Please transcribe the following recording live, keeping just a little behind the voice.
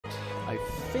I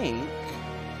think...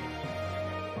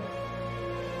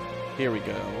 Here we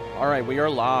go. Alright, we are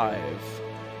live.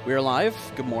 We are live.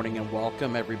 Good morning and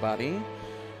welcome, everybody.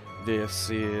 This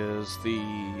is the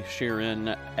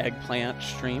Sheeran Eggplant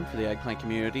stream for the Eggplant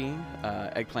community.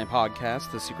 Eggplant podcast,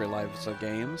 The Secret Lives of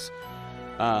Games.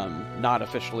 Not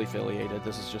officially affiliated.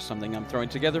 This is just something I'm throwing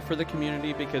together for the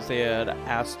community because they had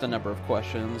asked a number of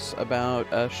questions about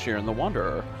Sheeran the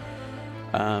Wanderer.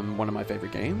 One of my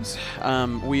favorite games.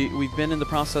 We've been in the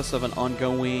process of an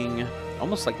ongoing,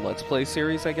 almost like Let's Play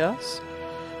series, I guess.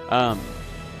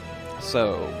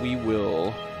 So we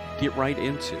will get right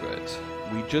into it.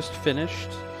 We just finished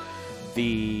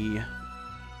the...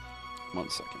 One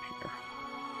second here.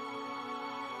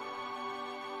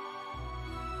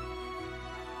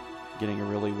 Getting a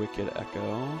really wicked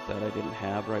echo that I didn't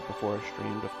have right before I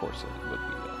streamed. Of course it would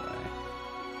be that way.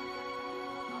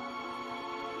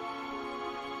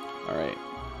 Alright,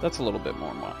 that's a little bit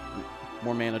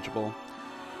more manageable.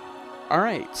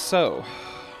 Alright, so...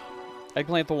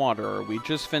 Eggplant the Wanderer. We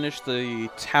just finished the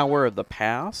Tower of the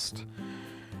Past.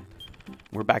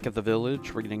 We're back at the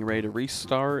village. We're getting ready to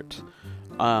restart.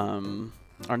 Our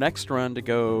next run to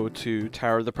go to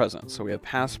Tower of the Present. So we have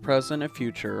past, present, and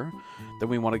future. Then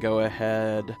we want to go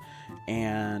ahead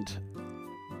and...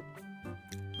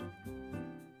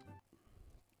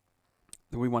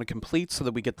 we want to complete so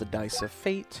that we get the Dice of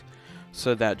Fate.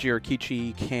 So that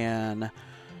Jirakichi can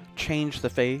change the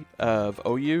fate of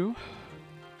OU.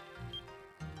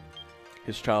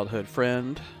 His childhood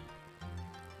friend,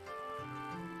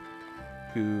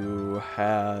 who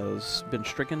has been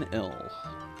stricken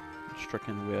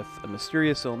with a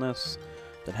mysterious illness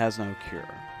that has no cure.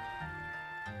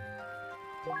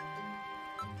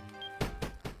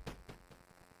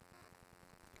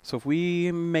 So if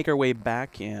we make our way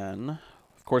back in,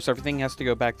 of course everything has to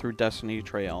go back through Destiny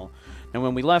Trail. And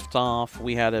when we left off,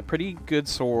 we had a pretty good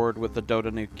sword with the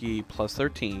Dodanuki plus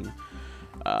 13.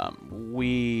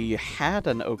 We had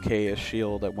an okay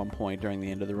shield at one point during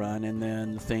the end of the run, and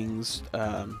then things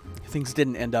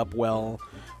didn't end up well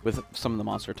with some of the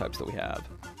monster types that we have.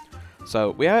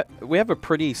 So we have a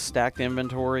pretty stacked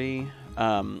inventory.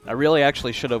 I really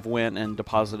actually should have went and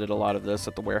deposited a lot of this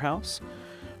at the warehouse,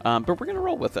 but we're gonna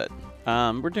roll with it.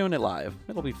 We're doing it live.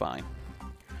 It'll be fine.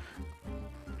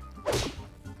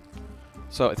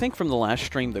 So I think from the last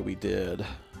stream that we did,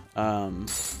 I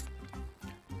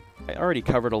already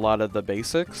covered a lot of the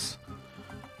basics,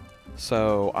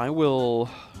 so I will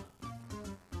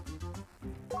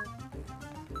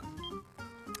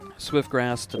Swift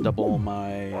Grass to double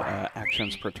my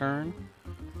actions per turn,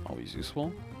 always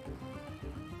useful.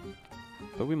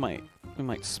 But we might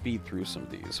speed through some of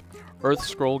these. Earth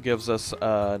Scroll gives us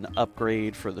an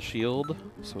upgrade for the shield,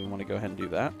 so we want to go ahead and do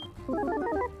that.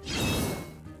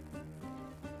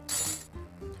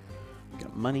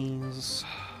 Got monies.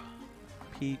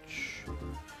 Peach.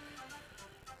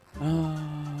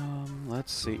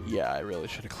 Let's see. Yeah, I really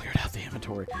should have cleared out the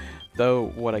inventory. Though,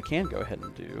 what I can go ahead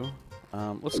and do,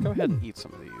 let's go ahead and eat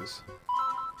some of these.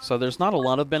 So there's not a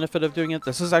lot of benefit of doing it.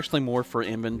 This is actually more for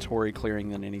inventory clearing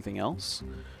than anything else.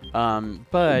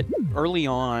 But early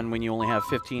on, when you only have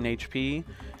 15 HP,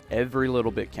 every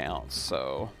little bit counts,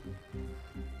 so...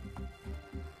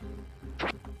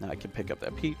 Now I can pick up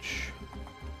that peach.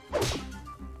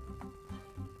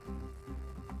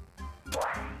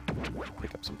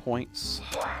 Pick up some points.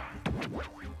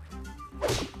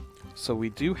 So we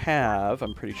do have,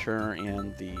 I'm pretty sure,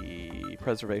 in the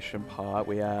preservation pot,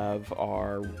 we have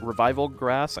our revival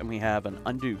grass and we have an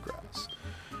undo grass.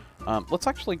 Let's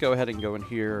actually go ahead and go in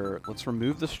here. Let's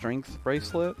remove the strength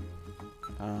bracelet.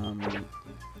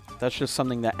 That's just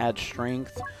something that adds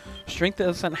strength. Strength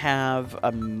doesn't have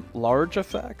a large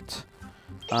effect.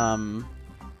 I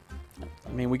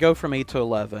mean, we go from 8 to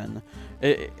 11.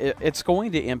 It's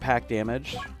going to impact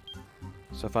damage.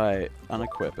 So if I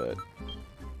unequip it.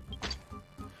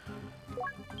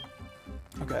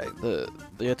 Okay,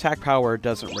 the attack power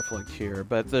doesn't reflect here,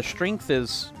 but the strength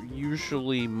is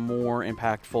usually more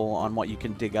impactful on what you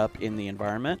can dig up in the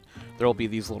environment. There will be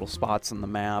these little spots in the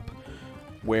map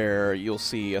where you'll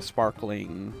see a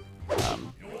sparkling...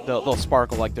 they'll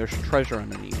sparkle like there's treasure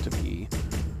underneath to be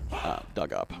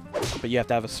dug up. But you have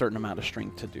to have a certain amount of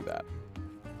strength to do that.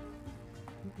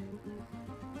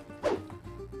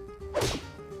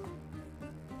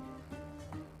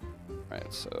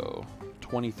 Alright, so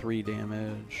 23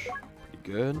 damage. Pretty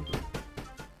good.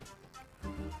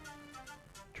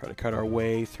 Try to cut our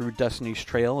way through Destiny's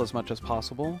Trail as much as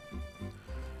possible.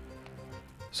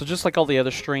 So just like all the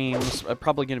other streams,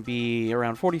 probably going to be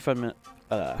around 45 minutes.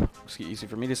 Easy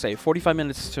for me to say, 45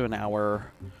 minutes to an hour.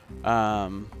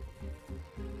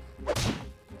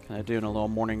 Kind Doing a little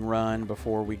morning run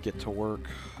before we get to work.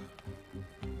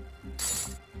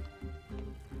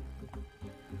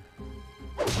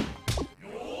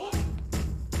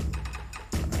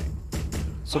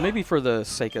 So maybe for the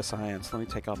sake of science, let me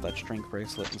take off that strength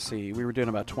bracelet and see. We were doing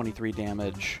about 23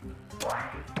 damage.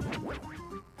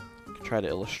 Try to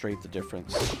illustrate the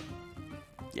difference.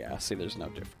 Yeah, see, there's no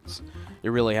difference. It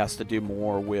really has to do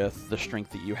more with the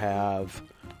strength that you have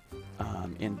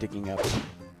in digging up.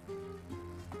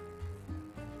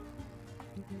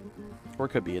 Or it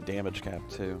could be a damage cap,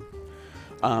 too.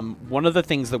 One of the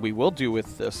things that we will do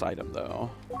with this item, though,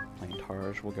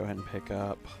 Plantage, we'll go ahead and pick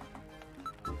up.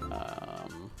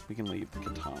 We can leave the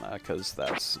katana, because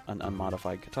that's an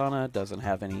unmodified katana. Doesn't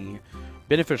have any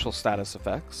beneficial status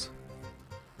effects.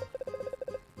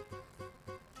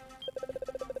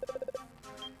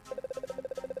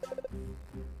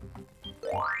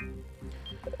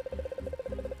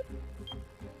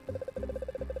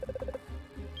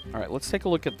 Alright, let's take a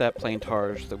look at that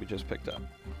Plantage that we just picked up.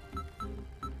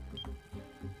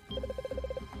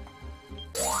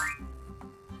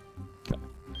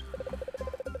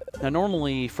 Now,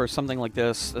 normally for something like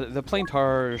this, the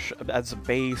Plantage adds a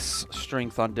base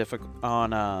strength on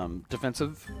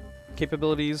defensive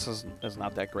capabilities is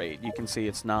not that great. You can see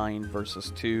it's 9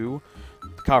 versus 2.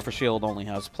 The Coffer Shield only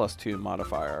has +2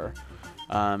 modifier.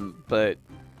 But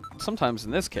sometimes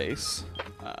in this case,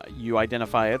 you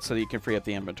identify it so that you can free up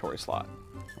the inventory slot.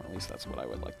 Or at least that's what I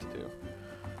would like to do.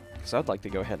 Because I'd like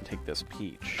to go ahead and take this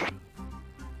peach.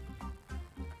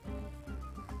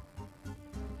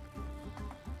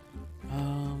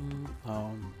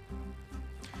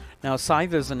 Now,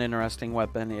 Scythe is an interesting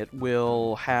weapon. It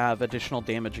will have additional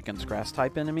damage against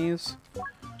grass-type enemies.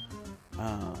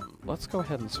 Let's go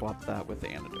ahead and swap that with the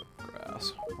Antidote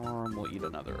Grass. Or we'll eat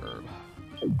another herb.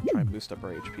 Try and boost up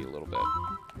our HP a little bit.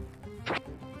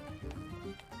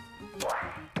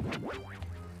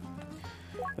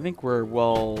 I think we're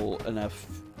well enough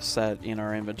set in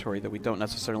our inventory that we don't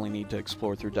necessarily need to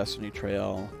explore through Destiny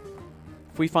Trail.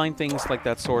 If we find things like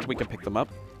that sword, we can pick them up.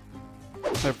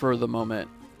 But for the moment,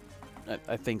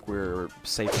 I think we're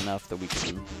safe enough that we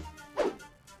can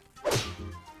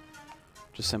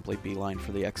just simply beeline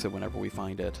for the exit whenever we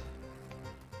find it.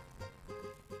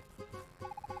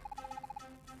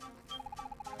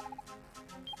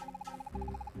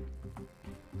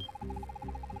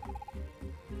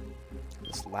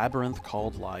 This labyrinth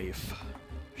called life.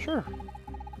 Sure.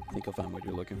 Think you'll find what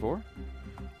you're looking for.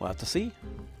 We'll have to see.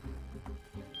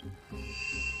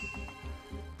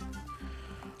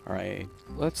 Alright,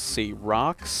 let's see.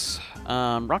 Rocks.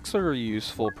 Rocks are a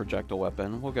useful projectile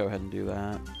weapon. We'll go ahead and do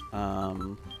that.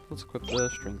 Let's equip the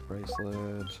strength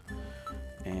bracelet.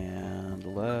 And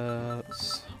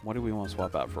let's... What do we want to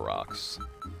swap out for rocks?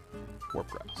 Warp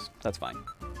grass. That's fine.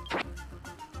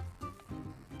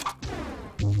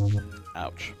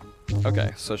 Ouch.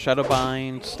 Okay, so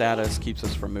Shadowbind status keeps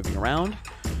us from moving around.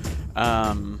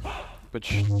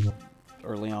 Which...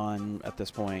 early on at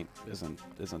this point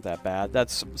isn't that bad.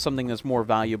 That's something that's more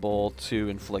valuable to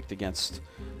inflict against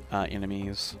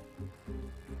enemies,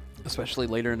 especially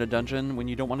later in a dungeon when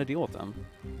you don't want to deal with them.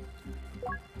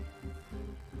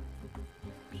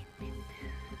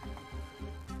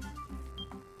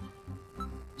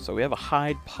 So we have a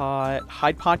hide pot.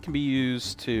 Hide pot can be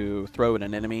used to throw at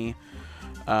an enemy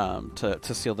to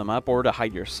seal them up, or to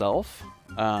hide yourself.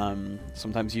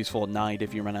 Sometimes useful at night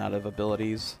if you run out of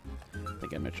abilities. I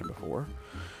think I mentioned before.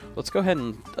 Let's go ahead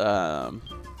and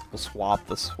we'll swap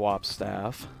the swap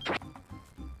staff.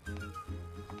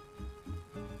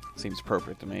 Seems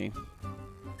perfect to me.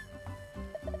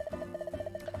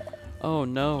 Oh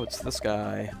no, it's this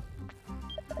guy.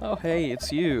 Oh hey,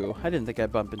 it's you. I didn't think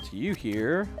I'd bump into you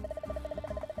here.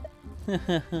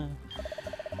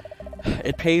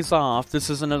 It pays off. This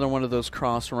is another one of those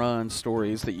cross-run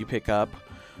stories that you pick up.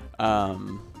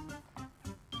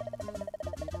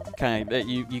 Kind of,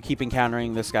 you keep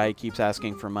encountering this guy, he keeps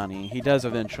asking for money. He does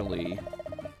eventually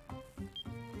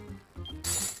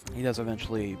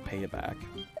pay it back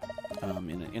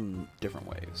in different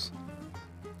ways.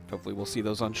 Hopefully we'll see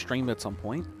those on stream at some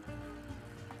point.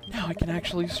 Now I can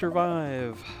actually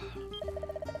survive.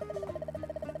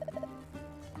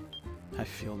 I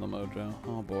feel the mojo.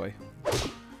 Oh boy.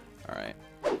 Alright.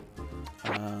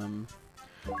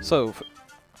 So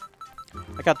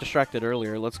I got distracted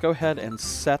earlier. Let's go ahead and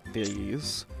set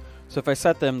these. So if I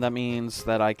set them, that means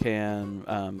that I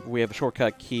can... we have a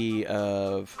shortcut key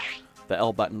of the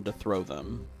L button to throw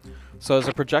them. So as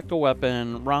a projectile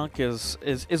weapon, rock is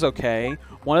okay.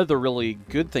 One of the really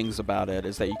good things about it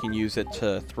is that you can use it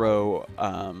to throw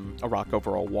a rock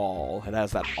over a wall. It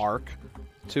has that arc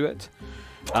to it.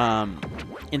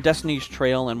 In Destiny's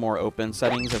Trail and more open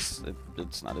settings,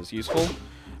 it's not as useful.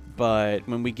 But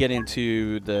when we get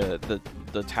into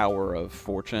the Tower of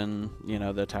Fortune, you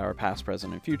know, the Tower Past,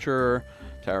 Present, and Future,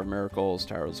 Tower of Miracles,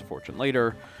 Towers of Fortune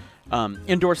later,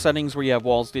 indoor settings where you have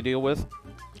walls to deal with,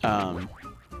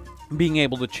 being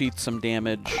able to cheat some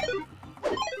damage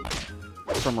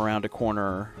from around a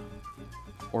corner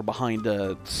or behind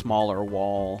a smaller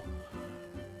wall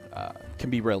can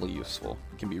be really useful.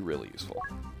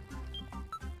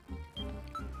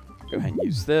 Go ahead and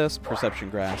use this. Perception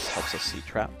Grass helps us see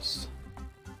traps.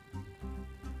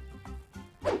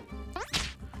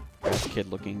 Grass Kid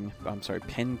looking... I'm sorry,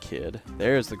 Pen Kid.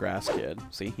 There's the Grass Kid.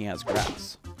 See, he has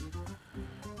grass.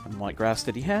 And what grass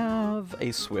did he have?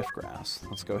 A Swift Grass.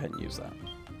 Let's go ahead and use that.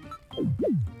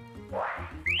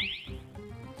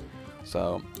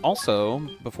 So, also,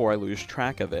 before I lose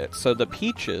track of it, so the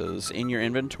peaches in your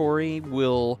inventory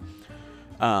will...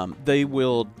 they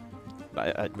will...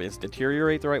 is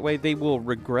deteriorate the right way? They will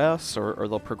regress or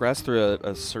they'll progress through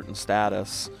a certain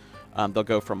status. They'll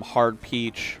go from hard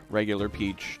peach, regular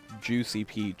peach, juicy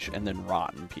peach, and then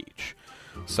rotten peach.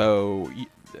 So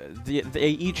they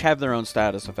each have their own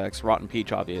status effects. Rotten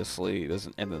peach obviously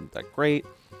isn't that great,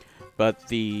 but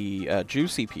the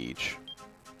juicy peach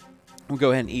we'll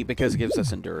go ahead and eat because it gives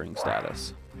us enduring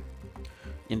status.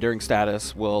 Enduring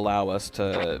status will allow us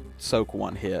to soak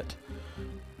one hit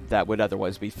that would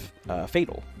otherwise be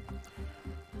fatal.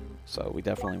 So we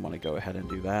definitely want to go ahead and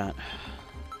do that.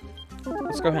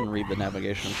 Let's go ahead and read the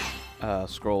navigation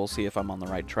scroll, see if I'm on the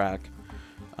right track.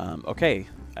 Okay,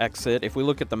 exit. If we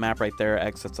look at the map right there,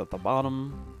 exit's at the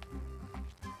bottom.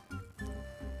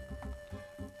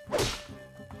 Go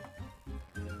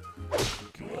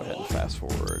ahead and fast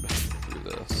forward through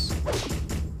this.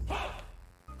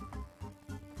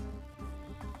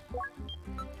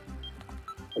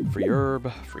 Free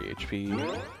herb, free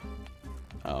HP.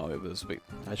 Oh, it was...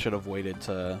 I should have waited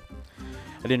to...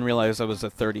 I didn't realize I was a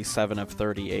 37 of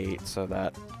 38, so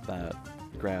that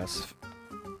grass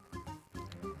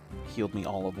healed me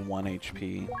all of 1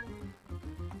 HP.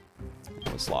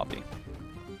 It was sloppy.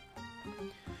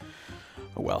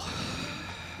 Oh well.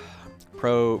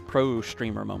 Pro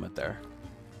streamer moment there.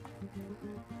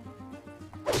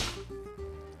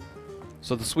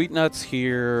 So the sweet nuts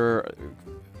here...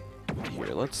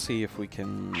 Here, let's see if we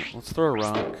can... Let's throw a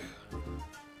rock.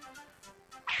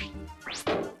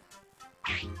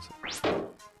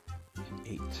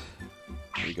 8.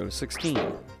 We go to 16.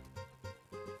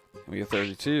 We get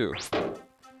 32.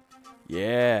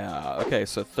 Yeah. Okay,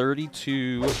 so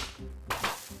 32.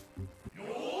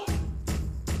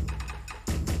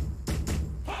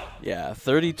 Yeah,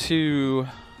 32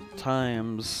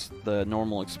 times the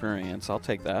normal experience. I'll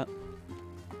take that.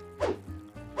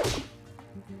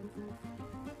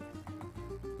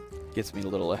 Gets me a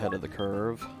little ahead of the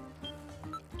curve.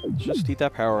 Just eat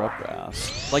that power-up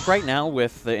grass. Like right now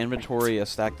with the inventory as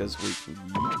stacked as we...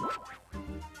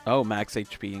 Oh, max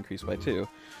HP increased by 2.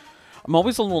 I'm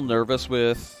always a little nervous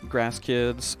with grass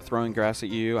kids throwing grass at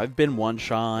you. I've been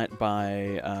one-shot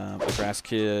by a grass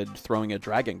kid throwing a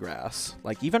dragon grass.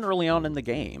 Like even early on in the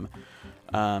game.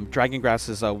 Dragon grass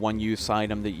is a one-use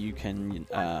item that you can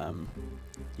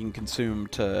consume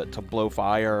to blow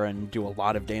fire and do a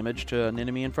lot of damage to an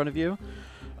enemy in front of you.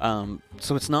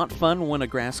 So it's not fun when a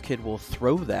grass kid will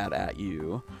throw that at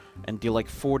you and deal like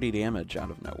 40 damage out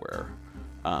of nowhere.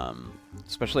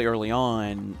 Especially early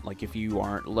on, like if you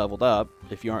aren't leveled up,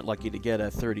 if you aren't lucky to get a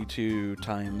 32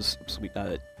 times sweet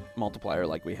nut multiplier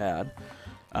like we had,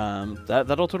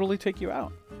 that'll totally take you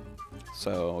out.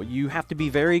 So you have to be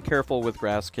very careful with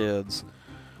grass kids.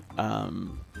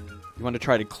 You want to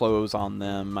try to close on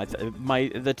them.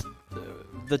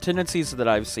 The tendencies that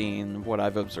I've seen, what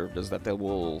I've observed, is that they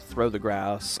will throw the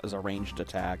grass as a ranged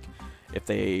attack if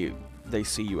they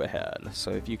see you ahead.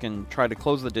 So if you can try to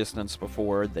close the distance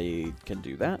before they can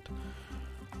do that,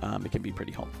 it can be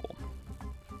pretty helpful.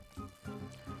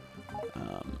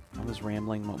 I was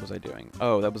rambling. What was I doing?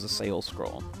 Oh, that was a sales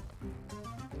scroll.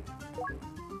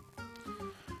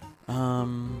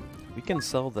 We can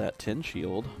sell that tin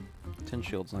shield. Tin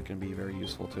shield's not going to be very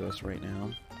useful to us right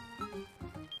now.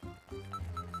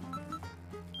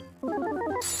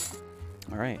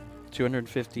 Alright,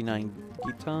 259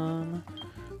 Gitan.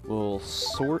 We'll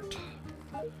sort.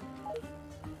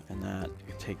 And that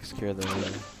takes care of the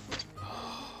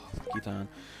Gitan.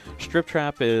 Strip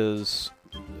Trap is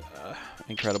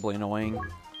incredibly annoying.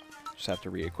 Just have to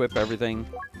re-equip everything.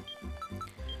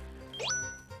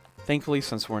 Thankfully,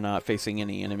 since we're not facing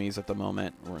any enemies at the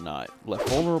moment, we're not left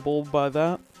vulnerable by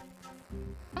that.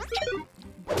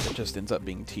 It just ends up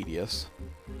being tedious.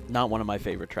 Not one of my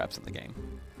favorite traps in the game.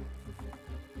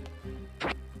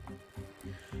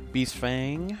 Beast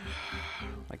Fang.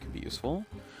 That could be useful.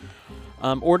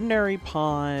 Ordinary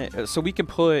pot. So we can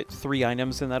put 3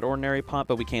 items in that ordinary pot,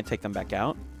 but we can't take them back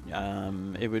out.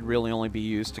 It would really only be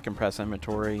used to compress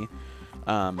inventory. We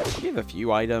have a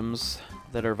few items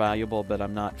that are valuable, but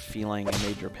I'm not feeling a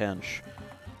major pinch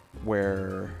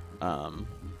where there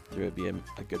would be a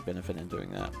good benefit in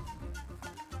doing that.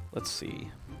 Let's see.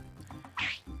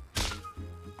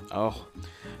 Oh,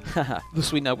 the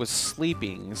sweet nut was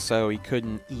sleeping, so he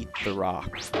couldn't eat the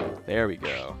rock. There we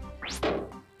go.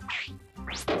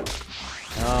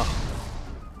 Oh,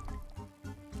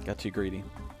 got too greedy.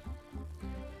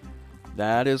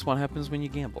 That is what happens when you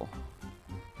gamble.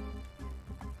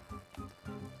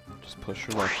 Just push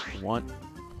your luck one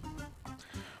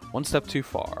step too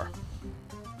far.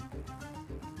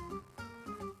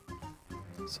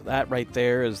 So that right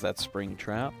there is that spring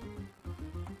trap.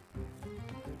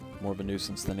 More of a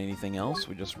nuisance than anything else.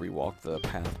 We just rewalk the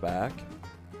path back.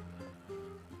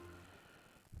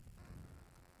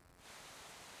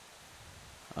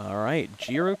 Alright,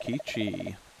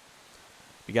 Jirokichi.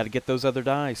 We gotta get those other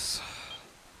dice.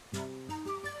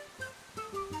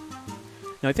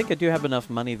 Now, I think I do have enough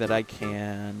money that I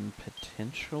can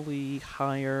potentially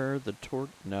hire the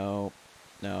No,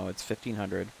 it's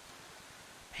 1,500.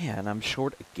 Man, I'm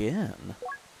short again.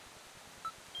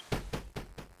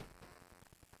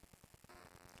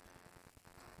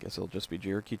 Guess it'll just be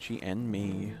Jirokichi and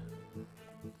me.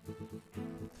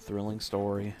 Thrilling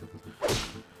story.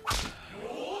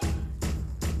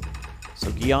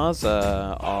 So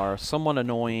Gyaza are somewhat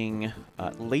annoying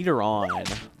later on.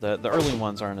 The early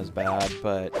ones aren't as bad,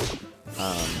 but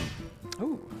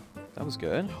oh, that was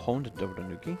good. Honed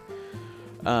Dodonuki.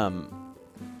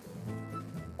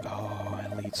 Oh,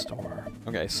 elite store.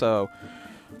 Okay, so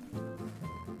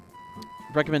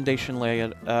recommendation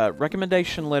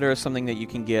letter is something that you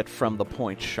can get from the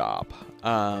point shop,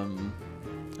 and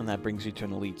that brings you to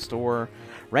an elite store.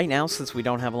 Right now, since we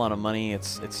don't have a lot of money,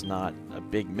 it's not a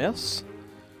big miss.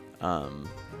 But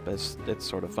it's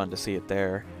sort of fun to see it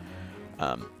there.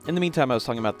 In the meantime, I was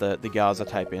talking about the Gyaza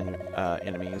type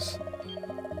enemies.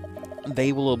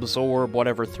 They will absorb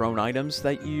whatever thrown items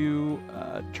that you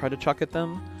try to chuck at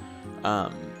them,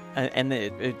 and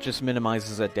it just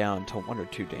minimizes it down to 1 or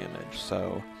 2 damage.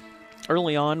 So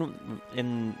early on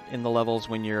in the levels,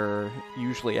 when you're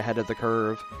usually ahead of the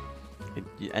curve,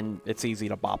 and it's easy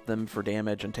to bop them for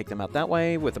damage and take them out that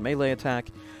way with a melee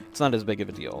attack, it's not as big of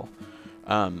a deal.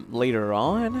 Later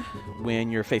on,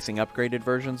 when you're facing upgraded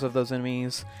versions of those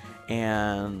enemies,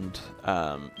 and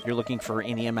you're looking for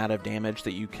any amount of damage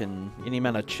that you can, any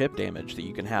amount of chip damage that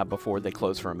you can have before they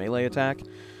close for a melee attack,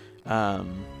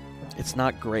 it's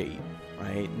not great,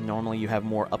 right? Normally you have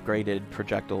more upgraded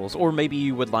projectiles, or maybe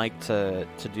you would like to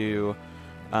do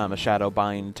a Shadow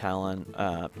Bind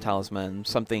talisman,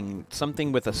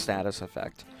 something with a status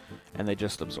effect, and they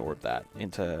just absorb that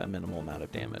into a minimal amount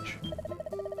of damage.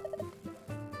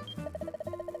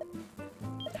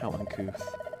 How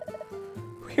uncouth.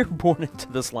 We were born into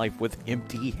this life with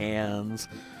empty hands.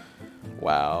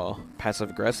 Wow.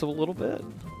 Passive-aggressive a little bit?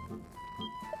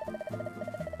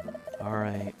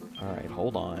 Alright,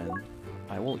 hold on.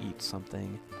 I will eat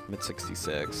something. I'm at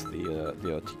 66, the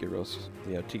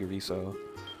Otigariso.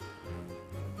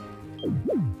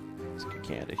 Let's get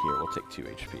Canada here, we'll take 2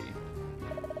 HP.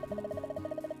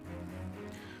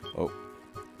 Oh.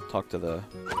 Talk to the...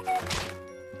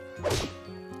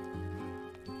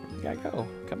 Where'd the guy go?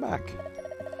 Come back.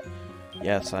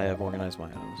 Yes, I have organized my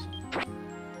items.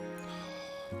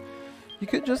 You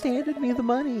could just handed me the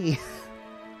money.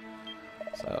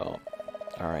 So,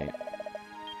 alright.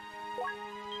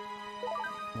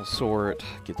 We'll sort,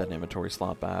 get that inventory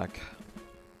slot back.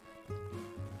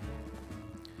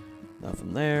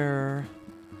 Nothing there.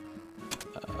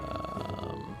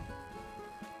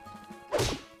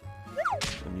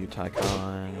 A new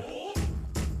Tycon.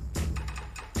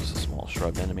 Just a small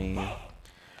shrub enemy.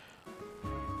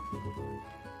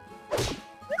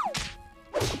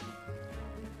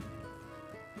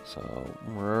 So,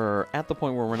 we're at the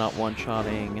point where we're not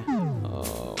one-shotting.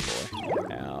 Oh,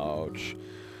 boy. Ouch.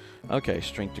 Okay,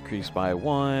 strength decreased by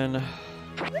 1.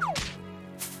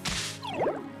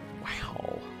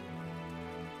 Wow.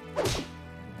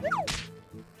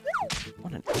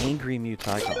 What an angry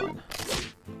Mutycon.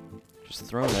 Just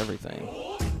throwing everything.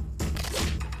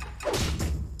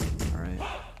 Alright.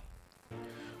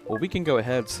 Well, we can go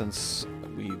ahead since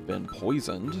we've been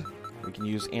poisoned. We can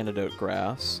use Antidote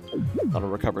Grass. That'll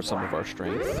recover some of our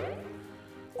strength.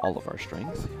 All of our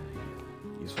strength.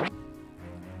 Useful.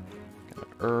 Got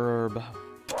an herb.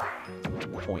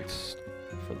 Points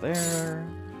for there.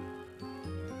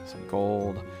 Some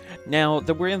gold. Now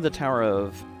that we're in the Tower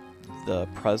of the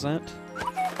present,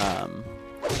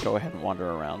 go ahead and wander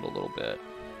around a little bit.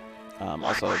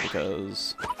 Also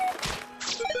because...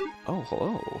 Oh,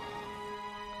 hello.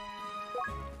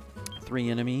 3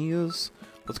 enemies.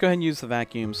 Let's go ahead and use the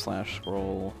vacuum /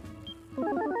 scroll.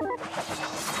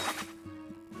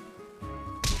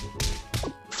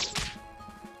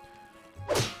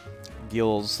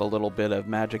 Deals a little bit of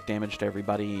magic damage to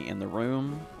everybody in the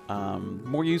room.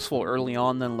 More useful early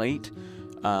on than late.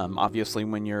 Obviously,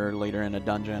 when you're later in a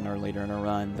dungeon or later in a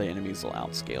run, the enemies will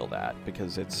outscale that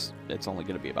because it's only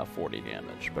going to be about 40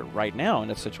 damage. But right now,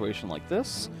 in a situation like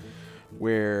this,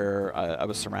 where I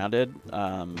was surrounded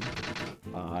by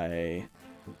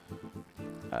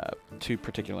 2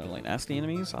 particularly nasty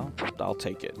enemies, I'll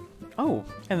take it. Oh,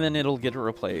 and then it'll get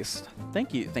replaced.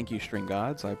 Thank you, String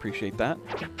Gods. I appreciate that.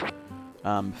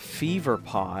 Fever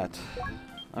Pot.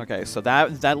 Okay, so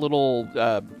that little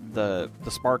the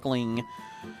sparkling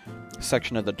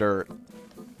section of the dirt,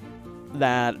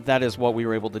 that is what we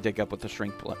were able to dig up with the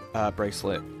shrink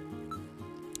bracelet.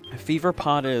 Fever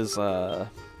Pot is an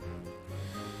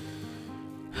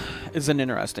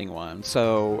interesting one.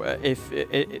 So if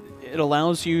it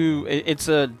allows you, it's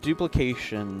a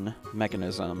duplication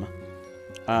mechanism,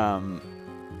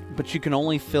 but you can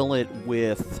only fill it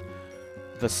with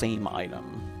the same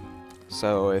item.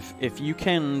 So if you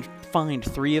can find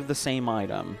 3 of the same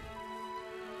item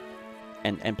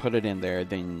and put it in there,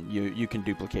 then you can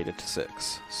duplicate it to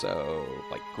 6. So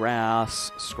like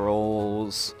grass,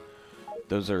 scrolls,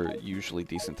 those are usually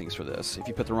decent things for this. If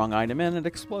you put the wrong item in, it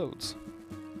explodes.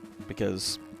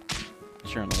 Because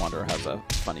Sharon the Wanderer has a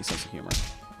funny sense of humor.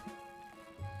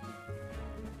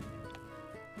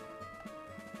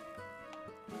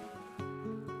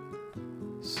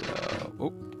 So,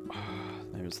 oh,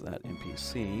 there's that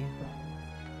NPC.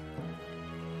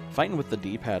 Fighting with the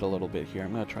D-pad a little bit here.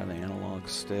 I'm going to try the analog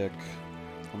stick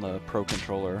on the Pro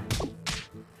Controller.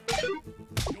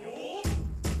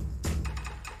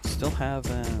 Still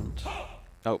haven't...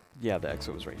 Oh, yeah, the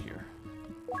exit was right here.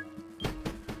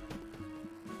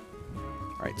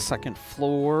 Alright, second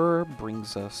floor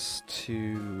brings us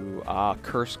to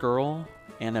Curse Girl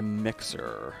and a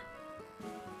mixer.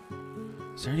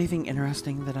 Is there anything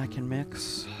interesting that I can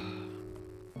mix?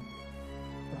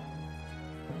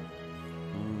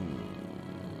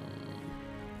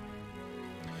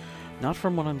 Not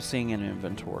from what I'm seeing in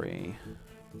inventory.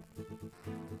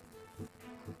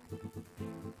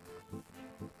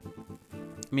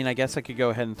 I mean, I guess I could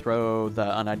go ahead and throw the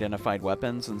unidentified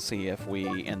weapons and see if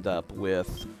we end up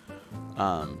with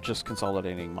just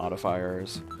consolidating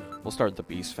modifiers. We'll start the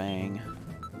Beast Fang.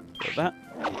 Go that.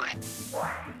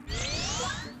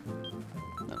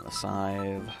 And then the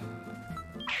Scythe.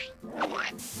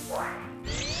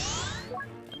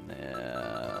 And then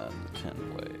the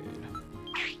Tin Blade.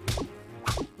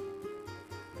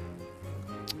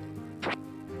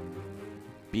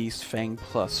 Beast Fang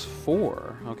plus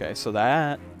 4. Okay, so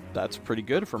that's pretty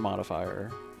good for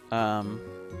modifier.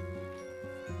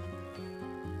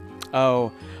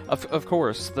 Oh, of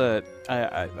course,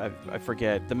 I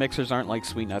forget. The mixers aren't like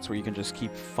Sweet Nuts where you can just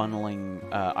keep funneling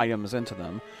items into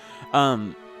them.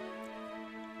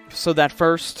 So that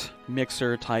first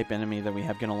mixer type enemy that we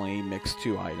have can only mix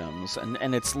 2 items,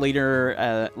 and it's later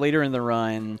in the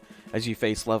run as you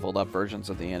face leveled up versions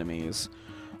of the enemies.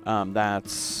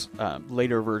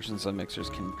 Later versions of mixers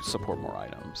can support more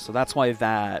items. So that's why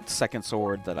that second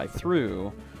sword that I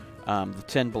threw, the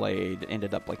Tin Blade,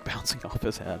 ended up like bouncing off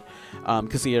his head.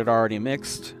 Because he had already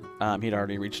mixed, he'd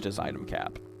already reached his item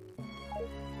cap.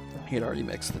 He had already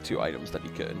mixed the 2 items that he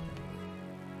could.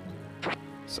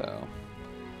 So.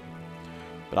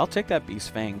 But I'll take that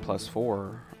Beast Fang plus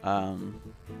 4.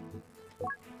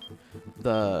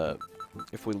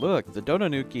 If we look, the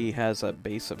Dodonuki has a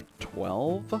base of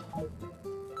 12.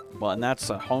 Well, and that's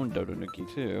a honed Dodonuki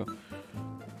too.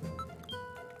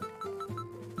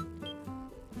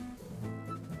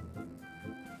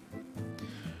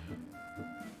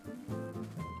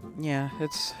 Yeah,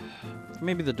 it's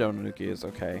maybe the Dodonuki is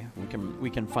okay. We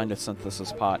can find a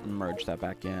synthesis pot and merge that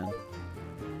back in.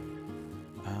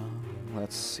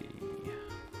 Let's see.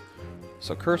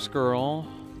 So Curse Girl,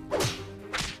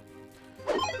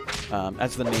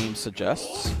 as the name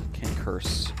suggests, can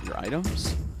curse your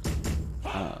items.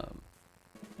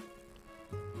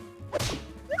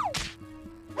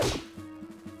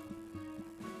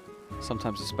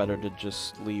 Sometimes it's better to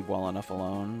just leave well enough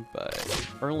alone, but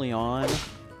early on,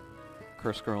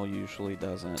 Curse Girl usually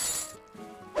doesn't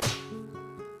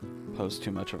pose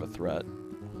too much of a threat.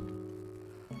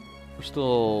 We're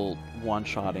still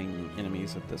one-shotting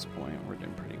enemies at this point. We're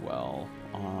doing pretty well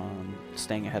on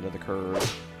staying ahead of the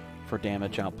curve for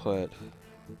damage output.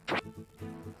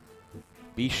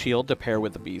 Beast Shield to pair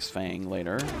with the Beast Fang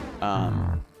later.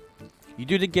 You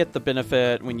do get the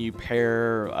benefit when you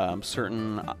pair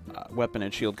certain weapon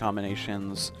and shield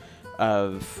combinations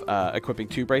of equipping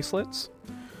 2 bracelets.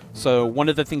 So one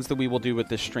of the things that we will do with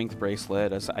this strength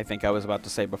bracelet, as I think I was about to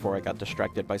say before I got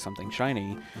distracted by something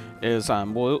shiny, is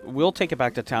we'll take it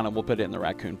back to town and we'll put it in the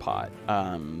raccoon pot.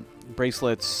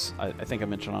 Bracelets, I think I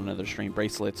mentioned on another stream,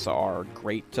 bracelets are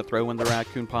great to throw in the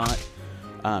raccoon pot,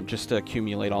 just to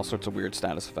accumulate all sorts of weird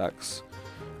status effects.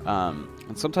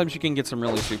 And sometimes you can get some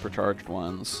really supercharged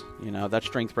ones. You know, that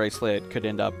strength bracelet could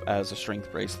end up as a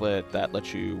strength bracelet that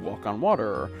lets you walk on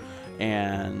water,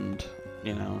 and,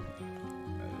 you know,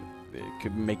 it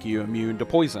could make you immune to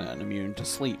poison, immune to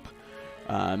sleep.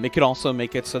 It could also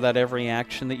make it so that every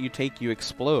action that you take, you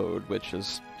explode, which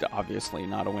is obviously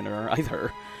not a winner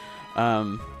either.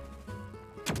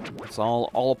 It's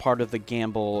all a part of the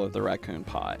gamble of the raccoon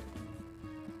pot.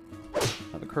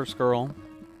 The Curse Girl.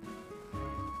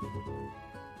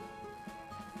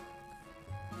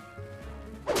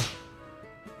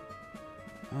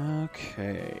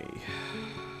 Okay.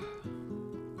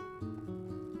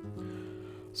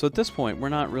 So at this point, we're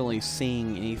not really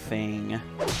seeing anything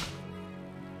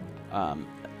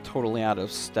totally out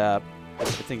of step. I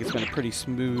think it's been a pretty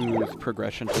smooth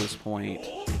progression to this point.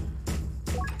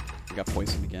 I got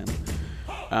poisoned again.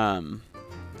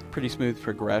 Pretty smooth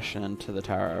progression to the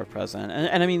Tower of Present,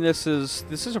 and I mean this is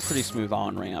a pretty smooth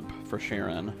on ramp for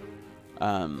Sharon.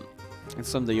 In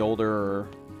some of the older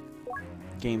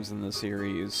games in the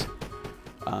series,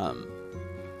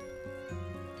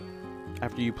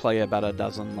 after you play about a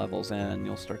dozen levels in,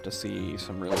 you'll start to see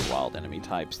some really wild enemy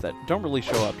types that don't really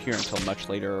show up here until much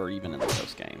later, or even in the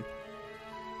post game,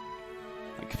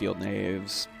 like field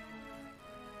knaves,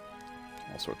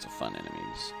 all sorts of fun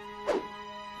enemies.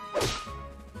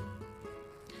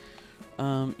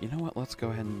 You know what? Let's go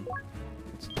ahead and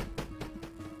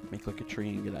make like a tree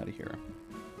and get out of here.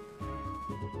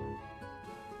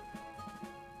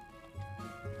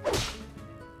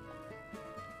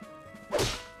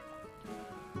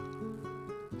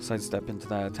 Sidestep into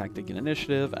that attack to get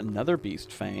initiative. Another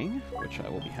Beast Fang, which I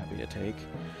will be happy to take.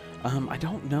 I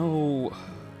don't know.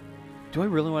 Do I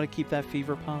really want to keep that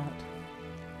Fever Pot?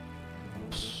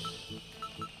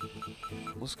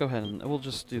 Let's go ahead and we'll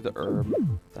just do the herb.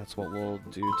 That's what we'll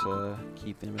do to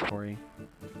keep the inventory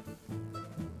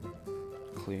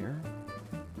clear.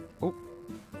 Oh.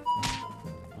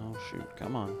 Oh shoot,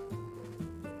 come on.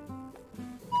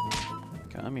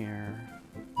 Come here.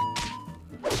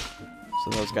 So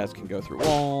those guys can go through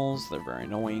walls. They're very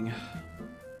annoying.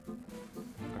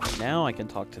 Okay, now I can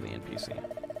talk to the NPC.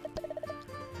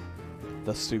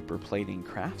 The Super Plating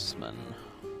Craftsman.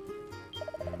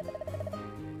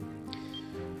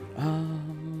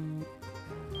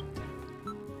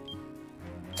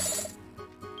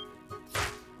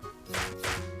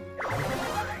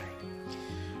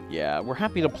 Yeah, we're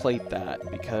happy to plate that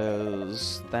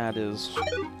because that is...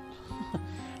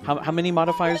 How many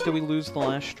modifiers did we lose the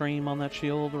last stream on that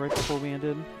shield right before we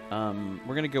ended?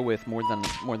 We're gonna go with more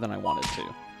than I wanted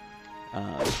to.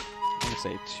 I'm gonna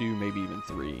say 2, maybe even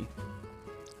 3.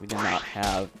 We did not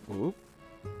have... Whoop.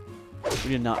 We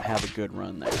did not have a good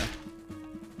run there.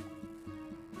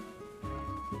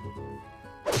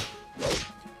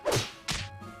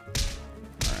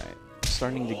 Alright.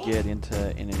 Starting to get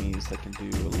into enemies that can do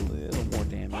a little more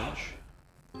damage.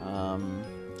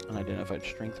 Unidentified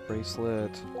Strength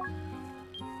Bracelet.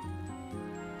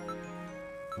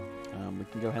 We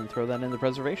can go ahead and throw that in the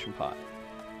Preservation Pot.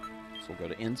 So we'll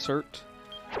go to Insert,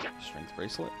 Strength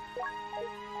Bracelet.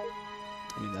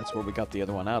 I mean, that's where we got the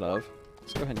other one out of.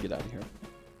 Let's go ahead and get out of here.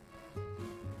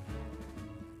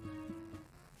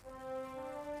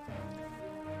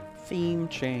 Theme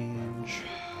change.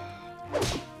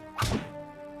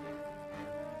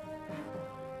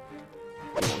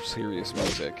 More serious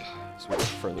music as we get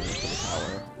further into the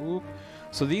tower. Oop.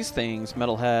 So these things,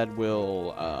 Metalhead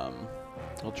will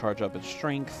charge up its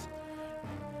strength,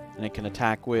 and it can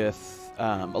attack with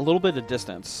a little bit of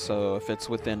distance. So if it's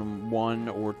within 1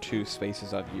 or 2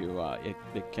 spaces of you, it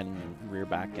can rear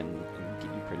back and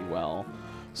get you pretty well.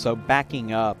 So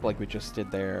backing up, like we just did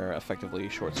there, effectively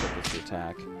short circuits the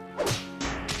attack.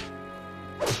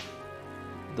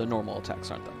 The normal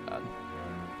attacks aren't that bad.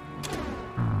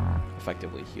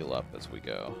 Effectively heal up as we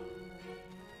go.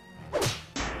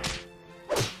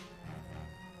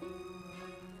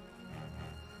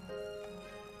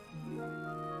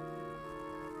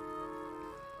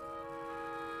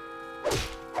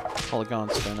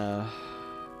 Polygon's been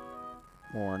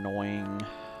more annoying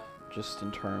just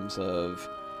in terms of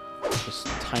Just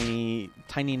tiny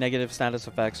negative status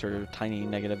effects, or tiny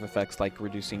negative effects like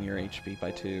reducing your HP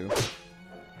by 2.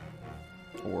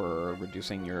 Or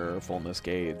reducing your fullness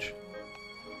gauge.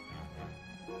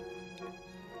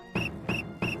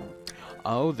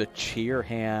 Oh, the cheer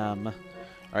ham.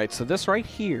 Alright, so this right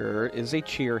here is a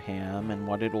cheer ham, and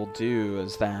what it'll do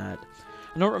is that...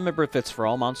 I don't remember if it's for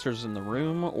all monsters in the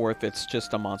room, or if it's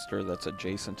just a monster that's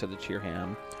adjacent to the cheer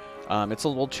ham. It's a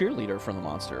little cheerleader for the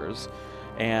monsters,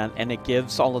 and it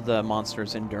gives all of the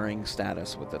monsters enduring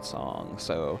status with its song,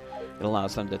 so it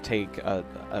allows them to take a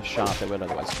shot that would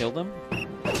otherwise kill them.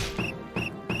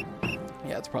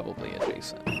 Yeah, it's probably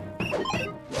adjacent.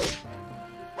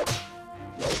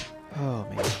 Oh,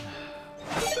 man.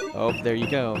 Oh, there you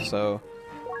go. So,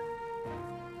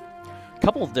 a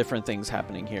couple of different things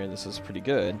happening here. This is pretty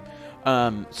good.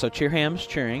 So cheer ham's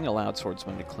cheering allowed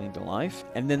swordsmen to cling to life.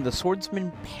 And then the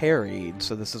swordsman parried.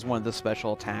 So this is one of the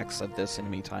special attacks of this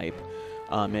enemy type.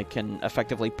 It can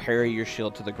effectively parry your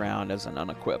shield to the ground as an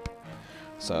unequip.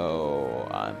 So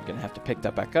I'm going to have to pick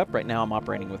that back up. Right now I'm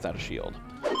operating without a shield.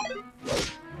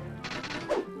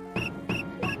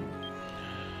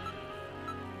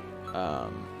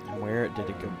 Where did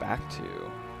it go back to?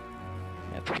 You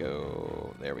have to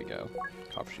go... There we go.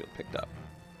 Copper shield picked up.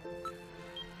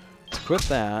 Let's equip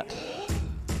that.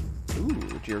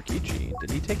 Ooh, Jirakichi.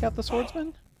 Did he take out the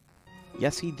swordsman?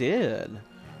 Yes, he did.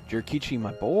 Jirakichi,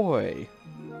 my boy.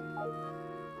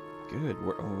 Good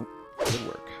work. Oh, good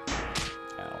work.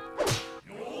 Ow.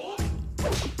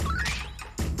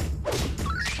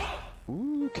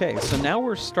 Okay, so now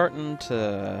we're starting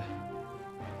to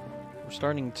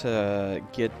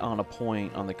get on a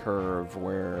point on the curve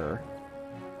where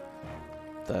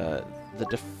the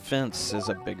defense is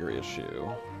a bigger issue.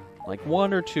 Like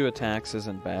 1 or 2 attacks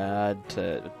isn't bad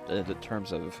in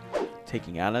terms of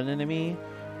taking out an enemy,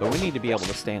 but we need to be able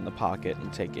to stay in the pocket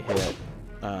and take a hit.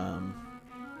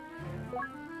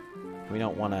 We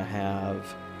don't want to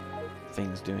have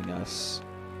things doing us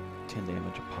 10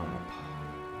 damage a pop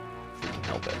if we can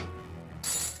help it.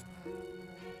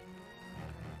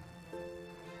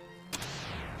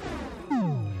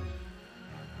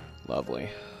 Lovely.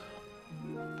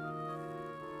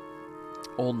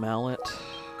 Old mallet.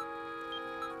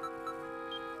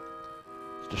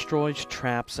 Destroys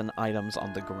traps and items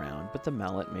on the ground, but the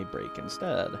mallet may break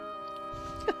instead.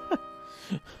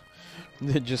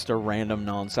 Just a random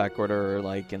non sequitur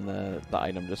like in the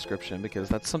item description, because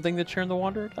that's something that Churn the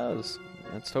Wanderer does.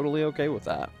 It's totally okay with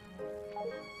that.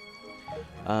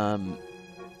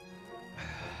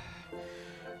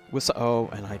 Oh,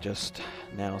 and I just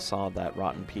now saw that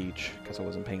rotten peach because I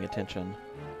wasn't paying attention.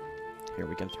 Here,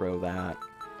 we can throw that.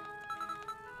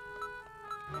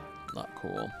 Not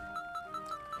cool.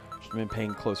 Should have been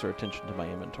paying closer attention to my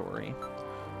inventory.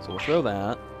 So we'll throw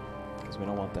that because we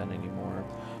don't want that anymore.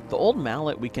 The old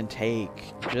mallet we can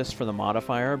take just for the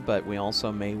modifier, but we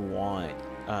also may want...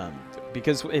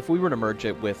 because if we were to merge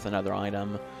it with another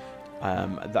item...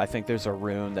 I think there's a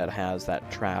rune that has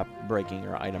that trap breaking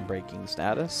or item breaking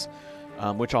status,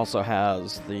 which also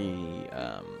has the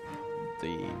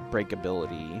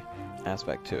breakability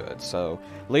aspect to it. So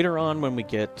later on when we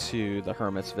get to the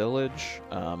Hermit's Village,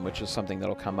 which is something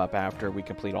that'll come up after we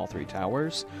complete all 3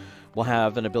 towers, we'll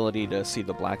have an ability to see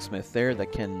the blacksmith there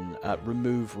that can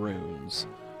remove runes,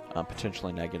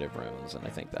 potentially negative runes, and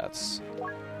I think that's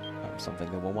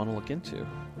something that we'll want to look into.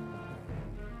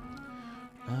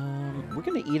 We're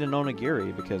going to eat an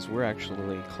onigiri because we're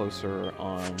actually closer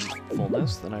on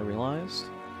fullness than I realized.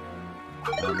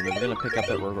 And we're going to pick up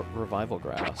that revival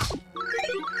grass.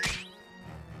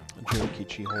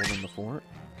 Jirakichi holding the fort.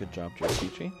 Good job,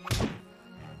 Jirakichi.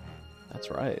 That's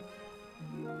right.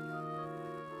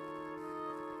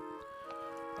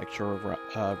 Extra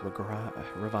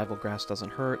revival grass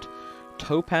doesn't hurt.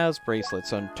 Topaz bracelet,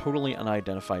 so a totally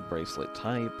unidentified bracelet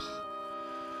type.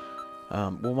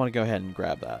 We'll want to go ahead and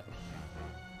grab that.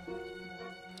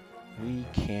 We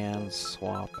can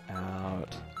swap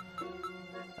out...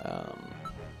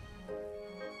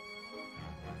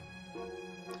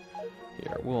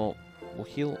 here, we'll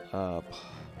heal up,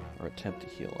 or attempt to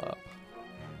heal up.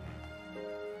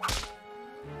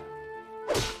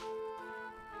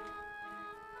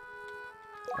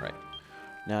 Alright,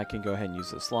 now I can go ahead and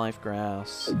use this life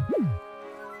grass,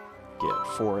 get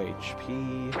 4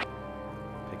 HP,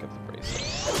 pick up the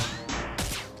bracelet.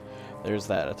 There's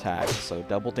that attack, so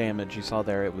double damage. You saw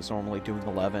there it was normally doing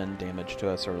 11 damage to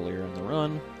us earlier in the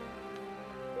run.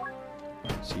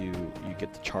 So you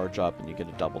get the charge up and you get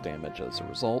a double damage as a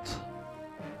result.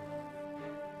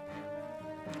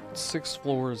 6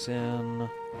 floors in.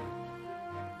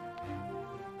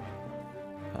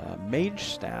 Mage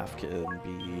Staff can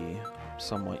be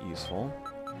somewhat useful.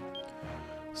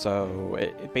 So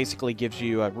it basically gives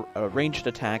you a ranged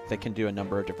attack that can do a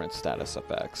number of different status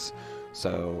effects.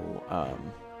 So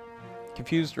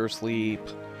Confused or Sleep,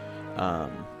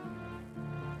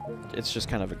 it's just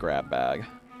kind of a grab bag.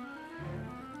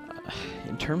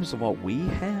 In terms of what we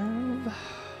have,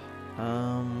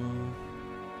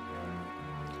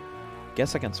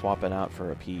 guess I can swap it out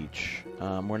for a Peach.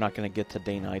 We're not going to get to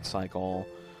day-night cycle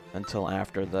until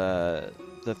after the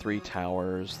 3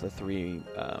 towers, the 3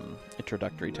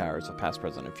 introductory towers of past,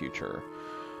 present, and future.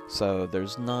 So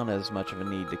there's not as much of a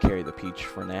need to carry the Peach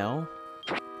for now.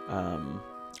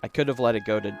 I could have let it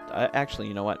go to... actually,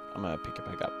 you know what? I'm going to pick it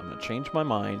back up. I'm going to change my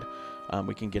mind.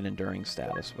 We can get Enduring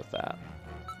Status with that.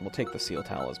 We'll take the Seal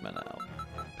Talisman out,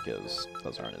 because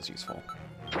those aren't as useful.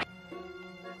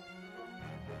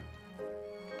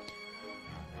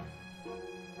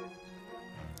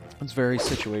 It's very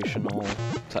situational.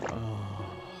 Oh.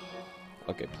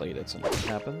 Okay, played it, so nothing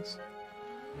happens.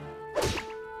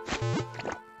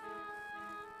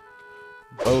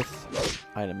 Both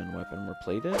item and weapon were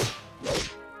plated,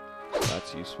 so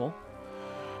that's useful.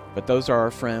 But those are our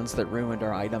friends that ruined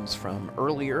our items from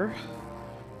earlier.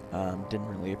 Didn't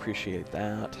really appreciate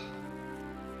that.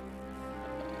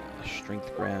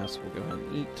 Strength Grass, we'll go ahead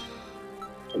and eat.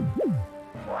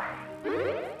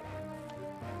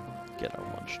 Get our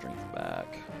 1 strength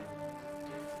back.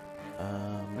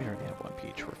 We already have 1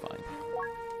 Peach, we're fine.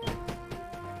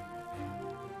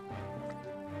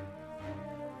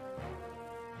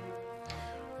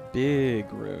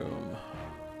 Big room.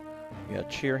 We got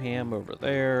Cheerham over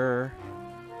there.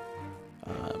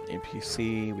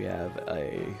 NPC, we have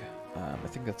a, I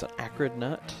think that's an Acrid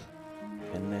Nut.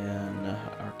 And then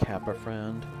our Kappa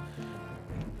friend.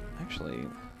 Actually,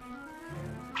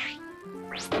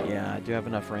 yeah, I do have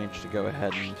enough range to go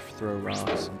ahead and throw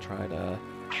rocks and try to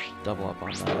double up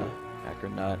on the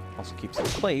Acrid Nut. Also keeps it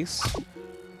in place,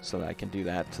 so that I can do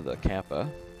that to the Kappa.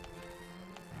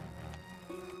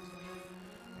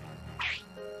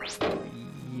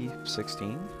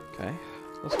 16. Okay.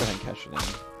 Let's go ahead and cash it in.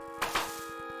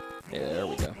 There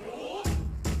we go.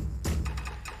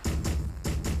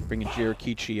 Bringing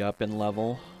Jirakichi up in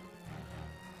level.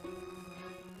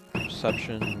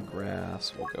 Perception,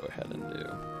 Grass, we'll go ahead and do.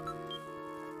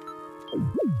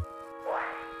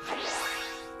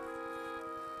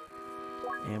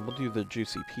 And we'll do the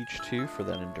Juicy Peach too for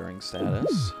that Enduring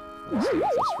Status. Let's leave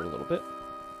this for a little bit.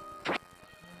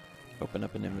 Open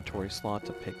up an inventory slot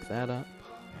to pick that up.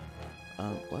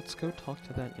 Let's go talk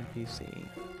to that NPC.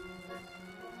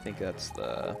 I think that's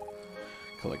the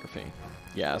calligraphy.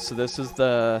 Yeah, so this is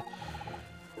the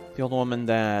old woman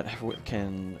that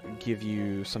can give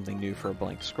you something new for a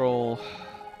blank scroll.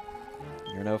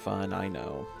 You're no fun, I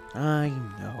know. I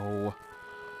know.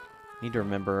 Need to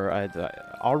remember, I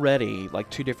already, like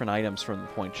 2 different items from the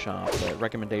point shop, a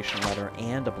recommendation letter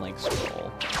and a blank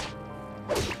scroll.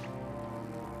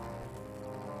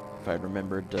 If I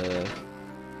remembered to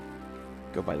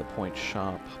go by the point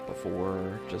shop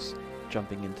before just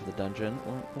jumping into the dungeon,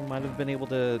 we might have been able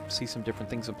to see some different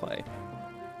things in play.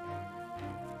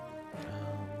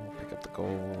 We'll pick up the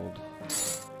gold.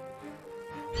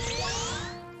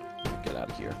 Get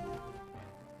out of here.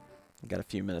 We got a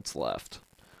few minutes left.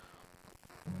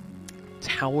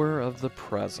 Tower of the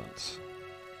Present.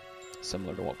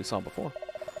 Similar to what we saw before.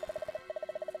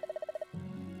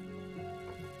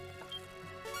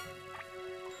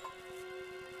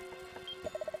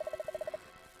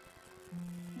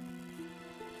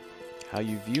 How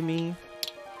you view me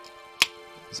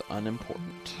is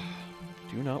unimportant.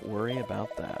 Do not worry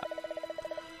about that.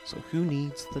 So who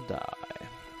needs the die?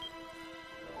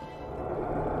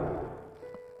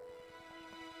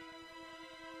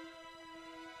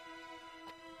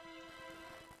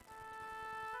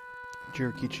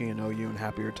 Jirakichi and OU in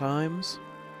Happier Times.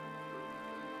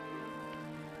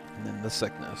 And then the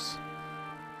Sickness.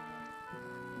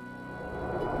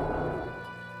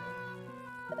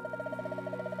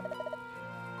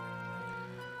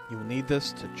 You will need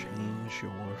this to change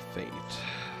your fate.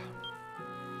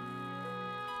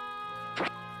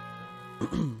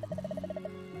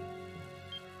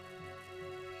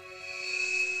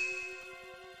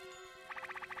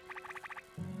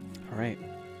 Alright.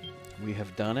 We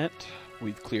have done it.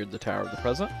 We've cleared the Tower of the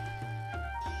Present.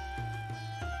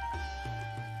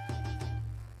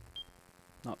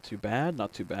 Not too bad,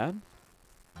 not too bad.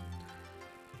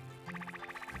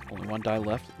 Only 1 die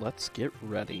left. Let's get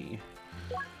ready.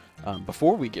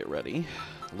 Before we get ready,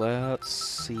 let's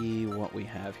see what we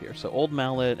have here. So Old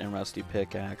Mallet and Rusty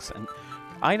Pickaxe and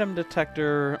Item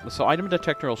Detector. So Item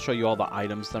Detector will show you all the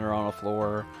items that are on the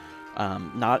floor.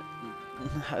 Not,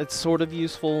 it's sort of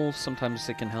useful. Sometimes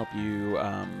it can help you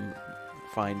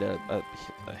find a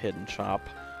hidden shop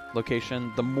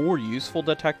location. The more useful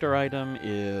detector item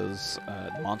is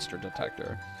monster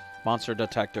detector. Monster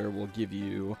detector will give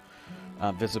you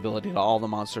visibility to all the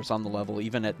monsters on the level,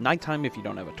 even at nighttime if you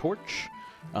don't have a torch.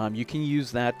 You can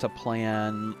use that to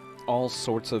plan all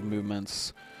sorts of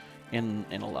movements in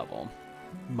a level.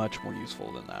 Much more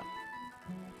useful than that.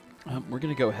 We're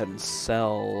going to go ahead and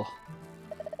sell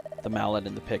the mallet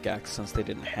and the pickaxe since they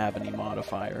didn't have any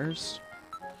modifiers.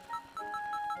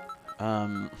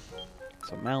 So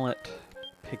mallet,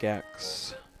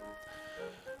 pickaxe.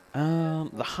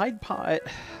 The hide pot,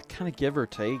 kind of give or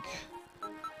take.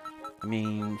 I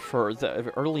mean, for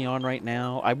the early on right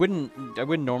now, I wouldn't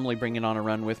normally bring it on a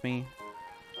run with me.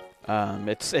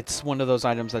 It's one of those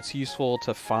items that's useful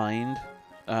to find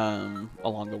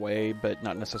along the way, but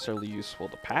not necessarily useful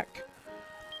to pack.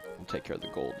 We'll take care of the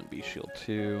gold and B shield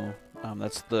too.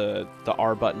 That's the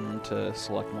R button to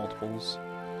select multiples.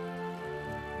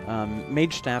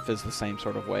 Mage staff is the same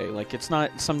sort of way. Like, it's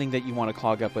not something that you want to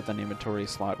clog up with an inventory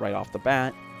slot right off the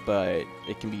bat, but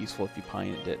it can be useful if you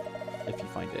find it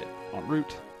en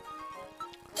route.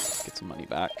 Get some money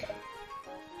back.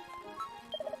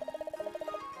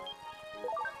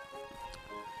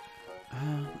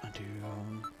 Undo.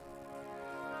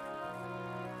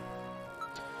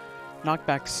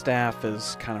 Knockback staff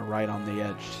is kind of right on the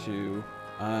edge too.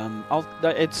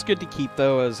 It's good to keep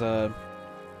though as a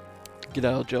get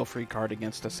out of jail free card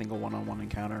against a single one-on-one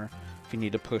encounter. If you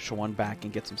need to push one back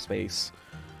and get some space,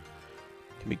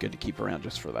 it can be good to keep around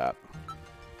just for that.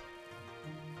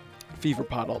 Fever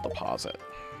pot I'll deposit.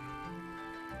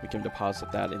 We can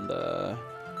deposit that in the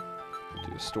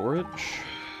storage.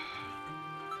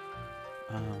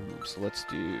 So let's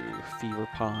do fever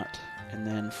pot, and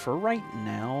then for right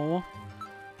now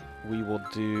we will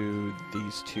do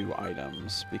these two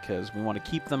items because we want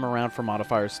to keep them around for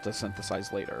modifiers to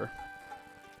synthesize later.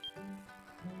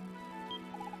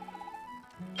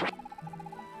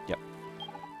 Yep.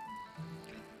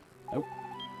 Nope.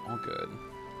 All good.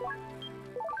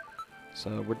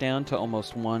 So we're down to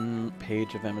almost 1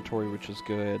 page of inventory, which is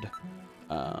good.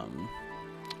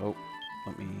 Oh,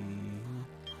 let me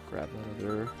grab that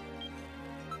other.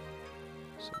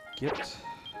 So get,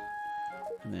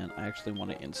 and then I actually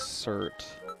want to insert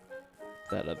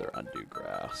that other undo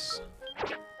grass.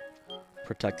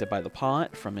 Protected by the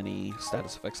pot from any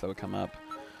status effects that would come up.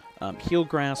 Heal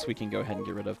grass we can go ahead and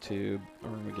get rid of too,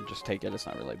 or we can just take it, it's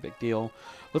not really a big deal.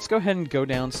 Let's go ahead and go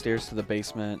downstairs to the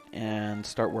basement and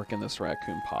start working this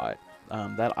raccoon pot.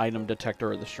 That item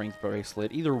detector or the strength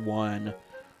bracelet, either one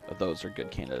of those are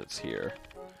good candidates here.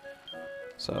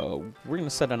 So we're going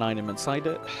to set an item inside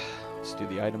it. Let's do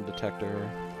the item detector.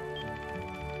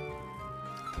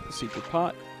 The secret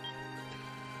pot.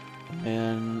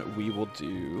 And we will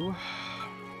do...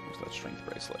 Where's that strength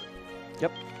bracelet?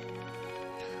 Yep.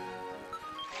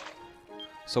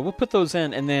 So we'll put those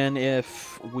in, and then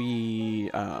if we,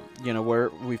 you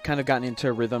know, we've kind of gotten into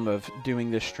a rhythm of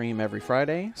doing this stream every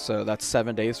Friday, so that's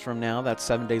 7 days from now. That's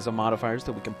 7 days of modifiers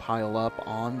that we can pile up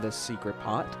on this secret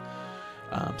pot.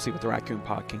 See what the raccoon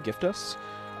pot can gift us.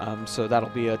 So that'll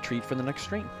be a treat for the next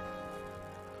stream.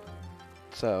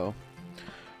 So,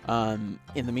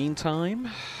 in the meantime,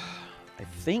 I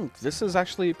think this is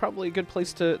actually probably a good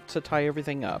place to tie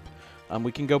everything up.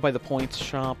 We can go by the points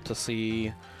shop to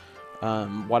see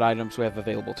what items we have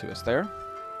available to us there.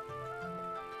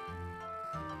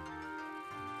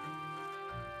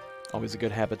 Always a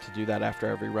good habit to do that after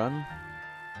every run.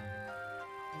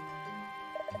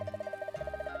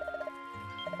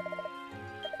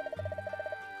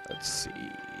 Let's see.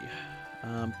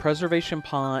 Preservation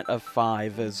pot of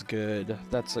 5 is good.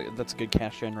 That's a good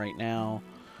cash in right now.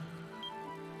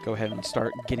 Go ahead and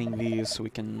start getting these so we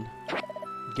can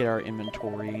get our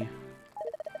inventory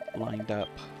lined up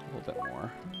a little bit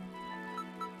more.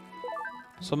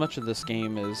 So much of this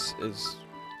game is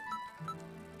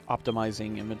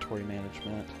optimizing inventory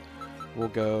management. We'll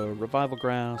go revival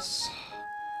grass,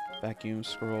 vacuum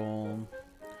scroll.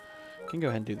 Can go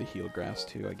ahead and do the heal grass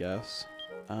too, I guess.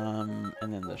 And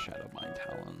then the shadow mine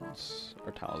talons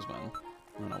or talisman.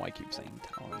 I don't know why I keep saying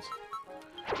talons.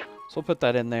 So we'll put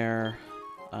that in there.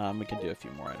 We can do a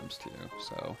few more items too.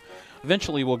 So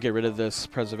eventually we'll get rid of this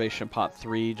preservation pot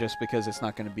 3 just because it's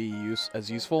not going to be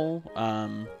as useful.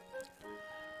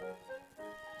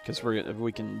 Because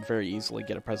we can very easily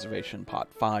get a preservation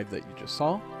pot 5 that you just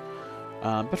saw.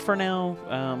 But for now,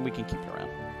 we can keep it around.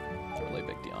 It's a really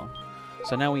big deal.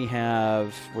 So now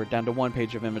we're down to 1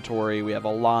 page of inventory. We have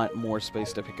a lot more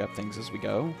space to pick up things as we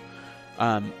go.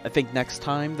 I think next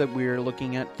time that we're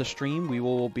looking at the stream, we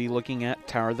will be looking at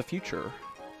Tower of the Future.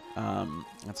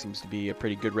 That seems to be a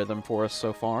pretty good rhythm for us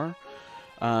so far.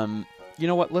 You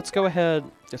know what? Let's go ahead,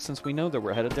 since we know that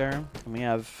we're headed there, and we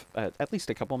have at least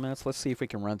a couple minutes, let's see if we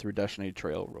can run through Destiny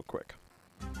Trail real quick.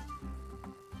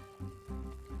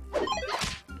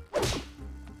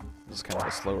 This is kind of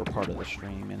a slower part of the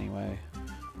stream anyway.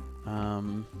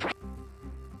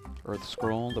 Earth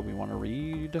Scroll that we want to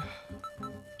read.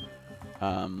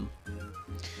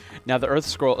 Now the Earth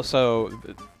Scroll, so,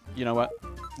 you know what?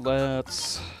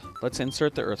 Let's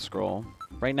insert the Earth Scroll.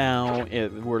 Right now,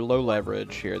 we're low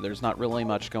leverage here. There's not really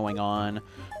much going on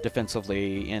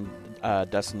defensively in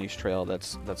Destiny's Trail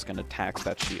that's going to tax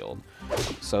that shield.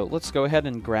 So let's go ahead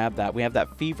and grab that. We have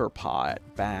that fever pot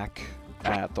back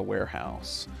at the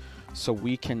warehouse, so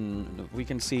we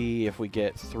can see if we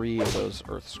get 3 of those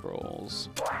Earth Scrolls,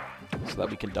 so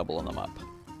that we can double them up,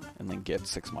 and then get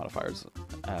 6 modifiers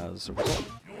as a result.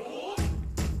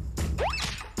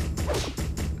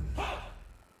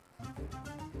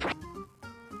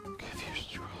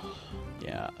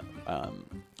 Yeah,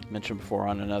 mentioned before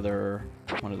on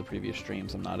one of the previous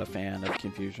streams, I'm not a fan of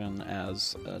Confusion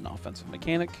as an offensive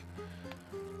mechanic.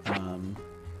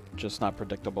 Just not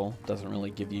predictable. Doesn't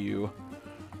really give you...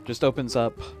 Just opens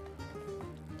up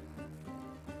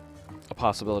a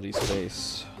possibility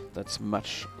space that's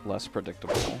much less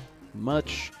predictable.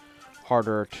 Much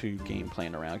harder to game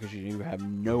plan around, because you have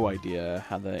no idea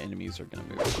how the enemies are going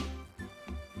to move.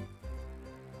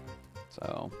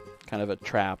 So, kind of a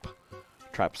trap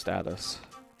status.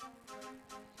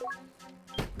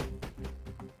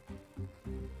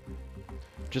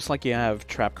 Just like you have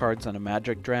trap cards on a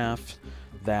Magic draft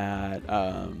that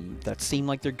that seem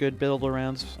like they're good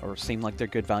build-arounds, or seem like they're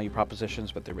good value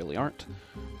propositions, but they really aren't.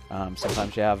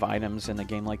 Sometimes you have items in a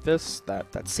game like this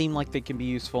that seem like they can be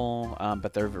useful,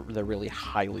 but they're really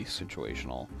highly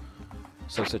situational.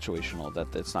 So situational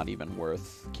that it's not even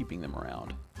worth keeping them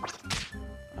around.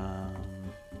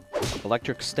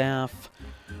 Electric Staff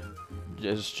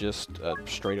is just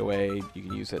straight away, you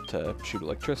can use it to shoot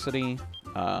electricity.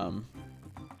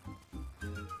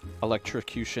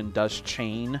 Electrocution does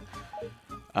chain,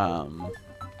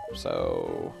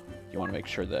 so you want to make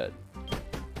sure that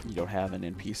you don't have an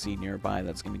NPC nearby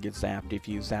that's going to get zapped if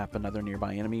you zap another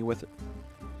nearby enemy with it.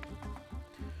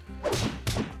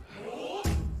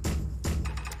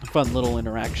 Fun little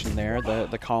interaction there.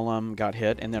 The column got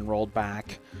hit and then rolled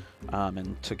back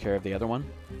and took care of the other one.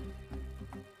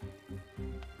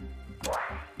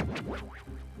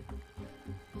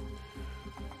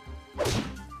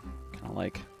 Kind of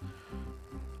like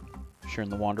Sharon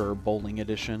the Wanderer Bowling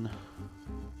Edition.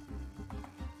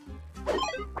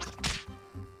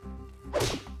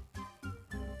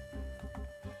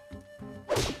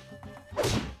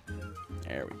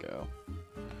 There we go.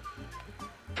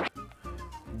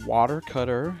 Water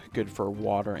Cutter, good for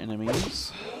water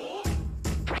enemies.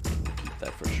 Keep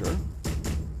that for sure.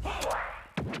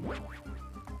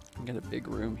 Got a big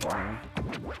room here.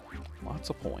 Lots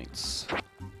of points.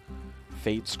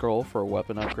 Fate Scroll for a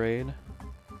weapon upgrade.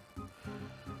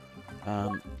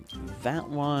 That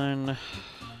one,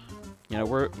 you know,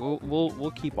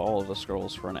 we'll keep all of the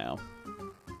scrolls for now.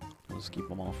 Let's keep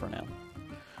them all for now.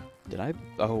 Did I?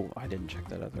 Oh, I didn't check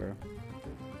that other.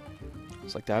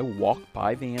 It's like, did I walk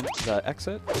by the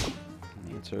exit? And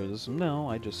the answer is no.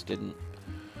 I just didn't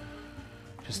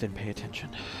pay attention.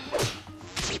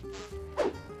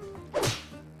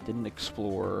 Didn't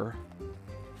explore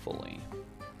fully.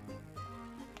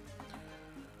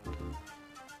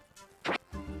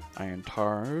 Iron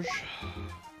Targe.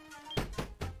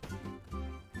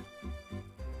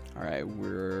 Alright,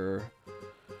 we're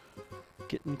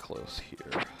getting close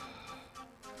here.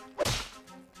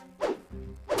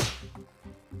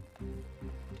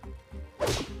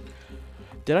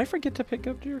 Did I forget to pick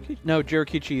up Jirakichi? No,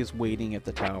 Jirakichi is waiting at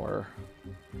the tower.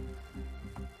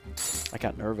 I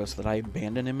got nervous that I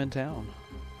abandoned him in town.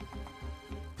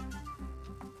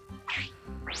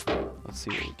 Let's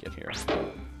see what we get here.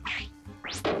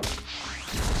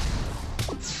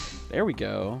 There we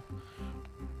go.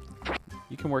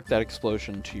 You can work that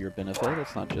explosion to your benefit.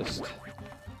 It's not just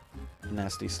a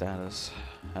nasty status,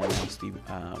 a nasty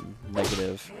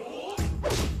negative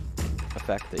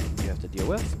effect that you have to deal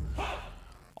with.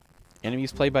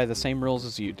 Enemies play by the same rules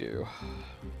as you do.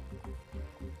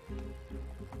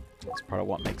 That's part of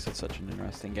what makes it such an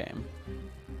interesting game.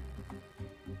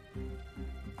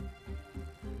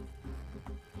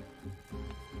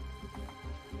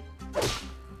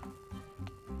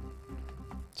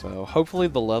 So hopefully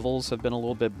the levels have been a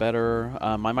little bit better.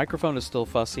 My microphone is still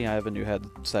fussy. I have a new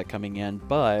headset coming in,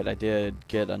 but I did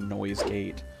get a noise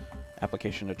gate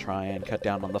application to try and cut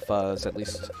down on the fuzz, at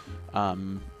least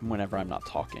whenever I'm not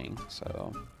talking.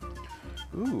 So,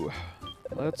 ooh,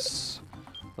 let's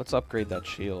upgrade that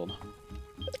shield.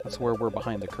 That's where we're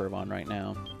behind the curve on right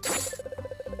now.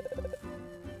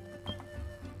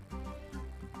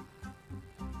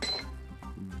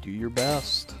 Do your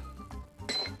best.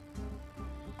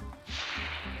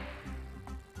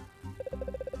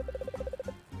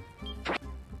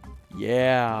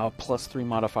 Yeah, +3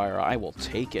 modifier. I will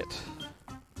take it.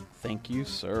 Thank you,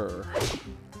 sir.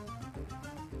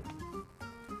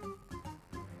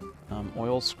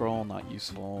 Oil scroll, not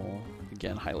useful.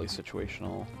 Again, highly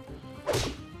situational.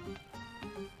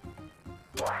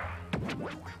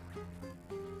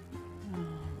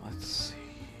 Let's see.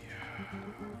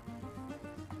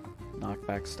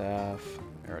 Knockback staff.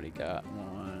 I already got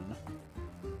one.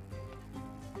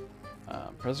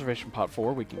 Preservation pot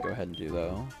 4, we can go ahead and do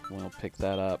though. We'll pick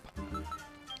that up.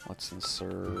 Let's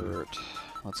insert.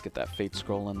 Let's get that fate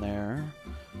scroll in there.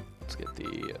 Let's get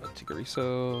the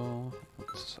Tigriso.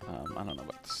 I don't know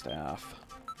about the staff.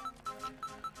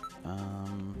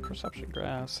 Perception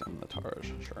grass and the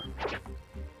Targe, sure.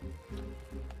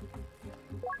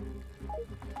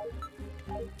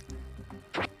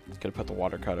 Could have put the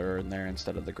water cutter in there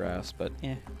instead of the grass, but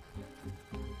eh.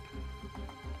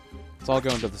 It's all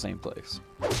going to the same place.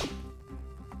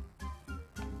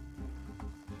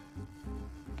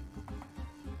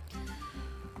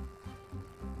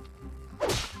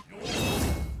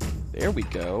 There we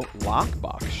go.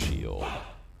 Lockbox shield.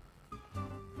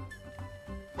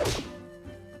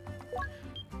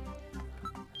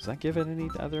 Does that give it any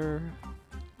other?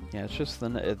 Yeah, it's just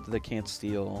the can't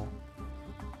steal.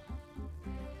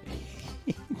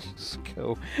 Just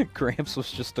go. Gramps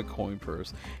was just a coin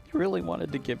purse. He really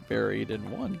wanted to get buried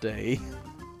in one day.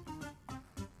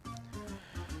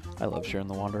 I love sharing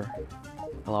the Wander.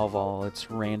 I love all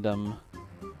its random,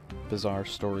 bizarre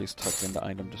stories tucked into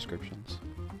item descriptions.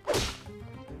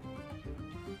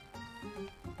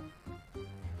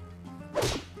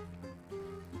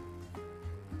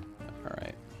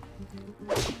 Alright.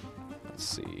 Let's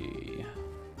see.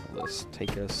 Will this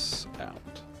take us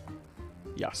out?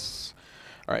 Yes.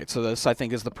 Alright, so this, I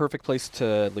think, is the perfect place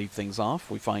to leave things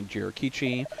off. We find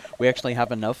Jirakichi. We actually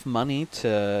have enough money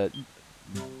to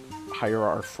hire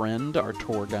our friend, our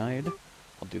tour guide.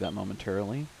 I'll do that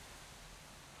momentarily.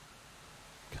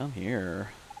 Come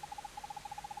here.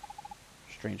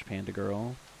 Strange panda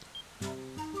girl.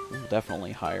 We'll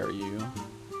definitely hire you.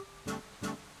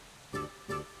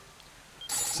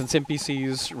 Since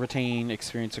NPCs retain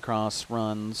experience across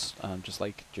runs, just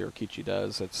like Jirakichi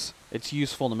does, it's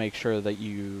useful to make sure that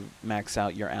you max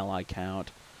out your ally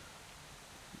count.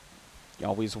 You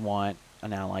always want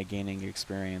an ally gaining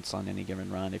experience on any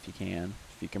given run if you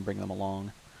can bring them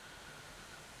along.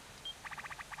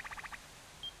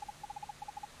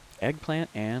 Eggplant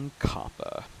and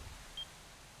Kappa.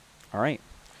 Alright,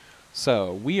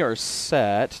 so we are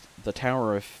set. The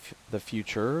Tower of the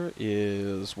Future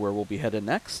is where we'll be headed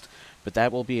next, but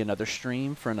that will be another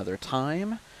stream for another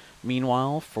time.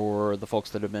 Meanwhile, for the folks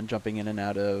that have been jumping in and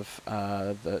out of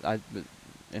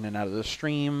the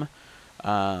stream,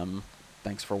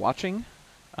 thanks for watching.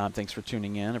 Thanks for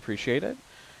tuning in. Appreciate it.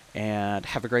 And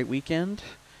have a great weekend.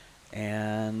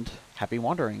 And happy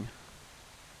wandering.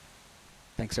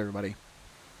 Thanks, everybody.